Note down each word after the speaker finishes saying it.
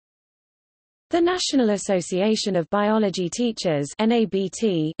The National Association of Biology Teachers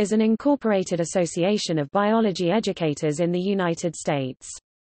 (NABT) is an incorporated association of biology educators in the United States.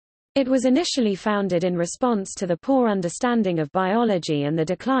 It was initially founded in response to the poor understanding of biology and the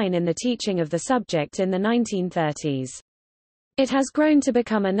decline in the teaching of the subject in the 1930s. It has grown to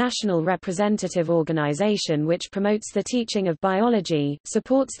become a national representative organization which promotes the teaching of biology,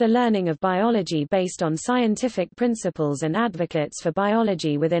 supports the learning of biology based on scientific principles and advocates for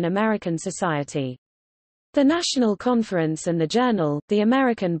biology within American society. The National Conference and the journal, The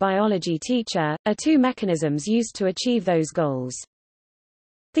American Biology Teacher, are two mechanisms used to achieve those goals.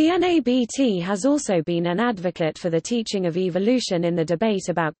 The NABT has also been an advocate for the teaching of evolution in the debate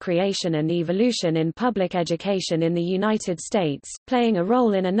about creation and evolution in public education in the United States, playing a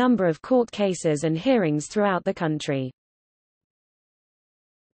role in a number of court cases and hearings throughout the country.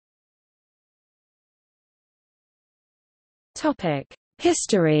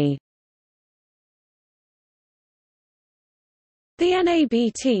 History. The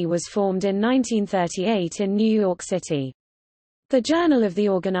NABT was formed in 1938 in New York City. The journal of the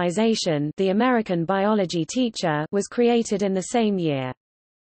organization, The American Biology Teacher, was created in the same year.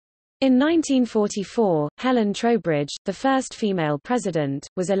 In 1944, Helen Trowbridge, the first female president,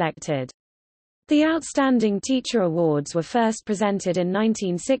 was elected. The Outstanding Teacher Awards were first presented in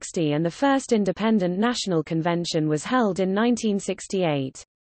 1960 and the first independent national convention was held in 1968.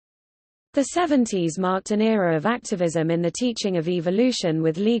 The 70s marked an era of activism in the teaching of evolution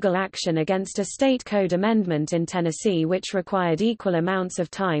with legal action against a state code amendment in Tennessee which required equal amounts of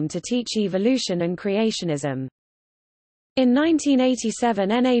time to teach evolution and creationism. In 1987,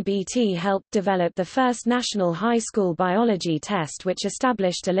 NABT helped develop the first national high school biology test which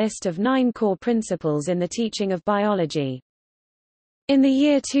established a list of 9 core principles in the teaching of biology. In the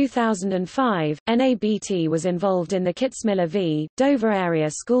year 2005, NABT was involved in the Kitzmiller v. Dover Area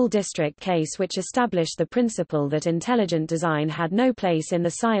School District case which established the principle that intelligent design had no place in the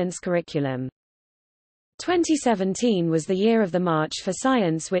science curriculum. 2017 was the year of the March for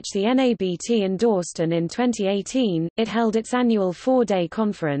Science which the NABT endorsed, and in 2018, it held its annual 4-day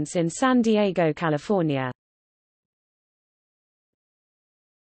conference in San Diego, California.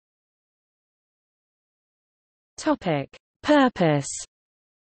 Purpose.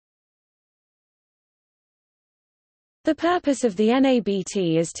 The purpose of the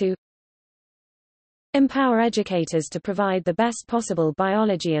NABT is to empower educators to provide the best possible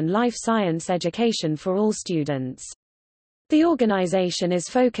biology and life science education for all students. The organization is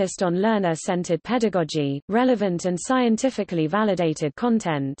focused on learner-centered pedagogy, relevant and scientifically validated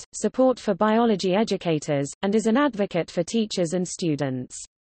content, support for biology educators, and is an advocate for teachers and students.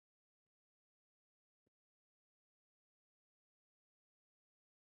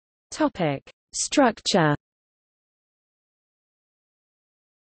 Structure.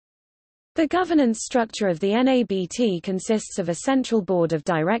 The governance structure of the NABT consists of a central board of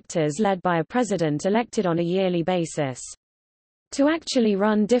directors led by a president elected on a yearly basis. To actually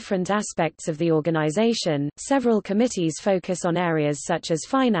run different aspects of the organization, several committees focus on areas such as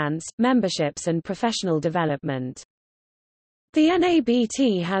finance, memberships and professional development. The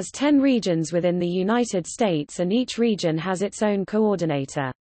NABT has 10 regions within the United States and each region has its own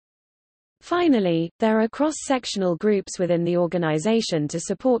coordinator. Finally, there are cross-sectional groups within the organization to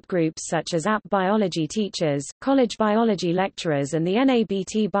support groups such as app biology teachers, college biology lecturers and the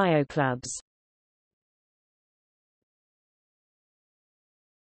NABT bio clubs.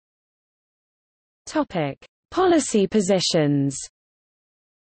 Policy positions.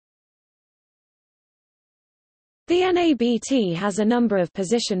 The NABT has a number of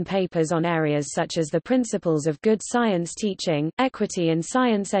position papers on areas such as the principles of good science teaching, equity in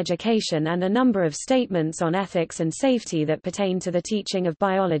science education and a number of statements on ethics and safety that pertain to the teaching of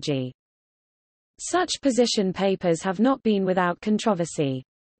biology. Such position papers have not been without controversy.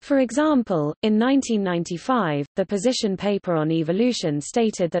 For example, in 1995, the position paper on evolution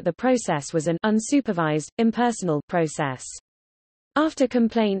stated that the process was an unsupervised, impersonal process. After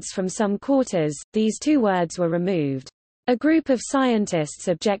complaints from some quarters, these 2 words were removed. A group of scientists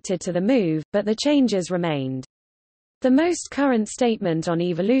objected to the move, but the changes remained. The most current statement on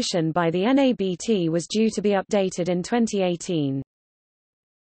evolution by the NABT was due to be updated in 2018.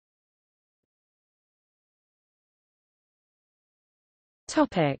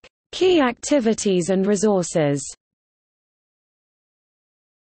 Key activities and resources.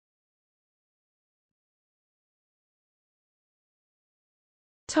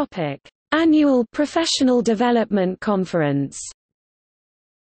 Annual Professional Development Conference.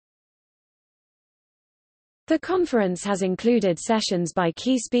 The conference has included sessions by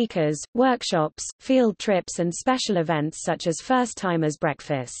key speakers, workshops, field trips and special events such as first-timers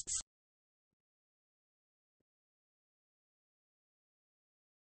breakfasts.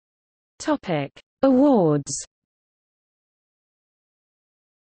 Topic: Awards.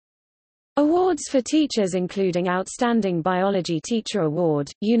 Awards for teachers including Outstanding Biology Teacher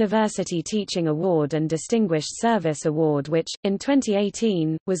Award, University Teaching Award and Distinguished Service Award which, in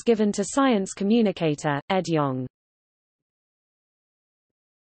 2018, was given to science communicator, Ed Yong.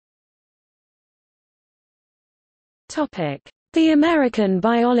 The American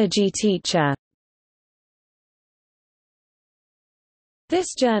Biology Teacher.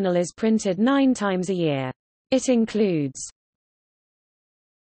 This journal is printed 9 times a year. It includes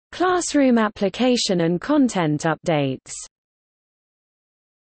classroom application and content updates,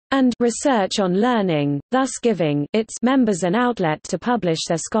 and research on learning, thus giving its members an outlet to publish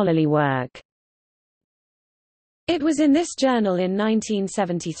their scholarly work. It was in this journal in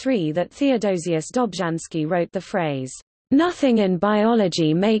 1973 that Theodosius Dobzhansky wrote the phrase, "Nothing in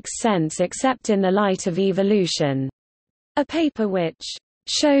biology makes sense except in the light of evolution," a paper which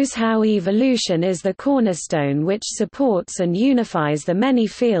shows how evolution is the cornerstone which supports and unifies the many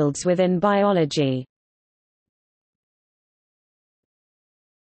fields within biology.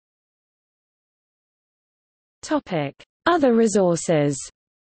 Other resources.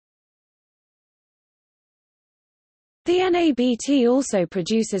 The NABT also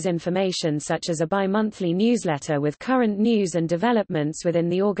produces information such as a bi-monthly newsletter with current news and developments within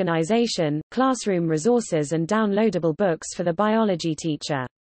the organization, classroom resources and downloadable books for the biology teacher.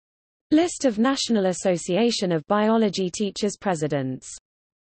 List of National Association of Biology Teachers presidents.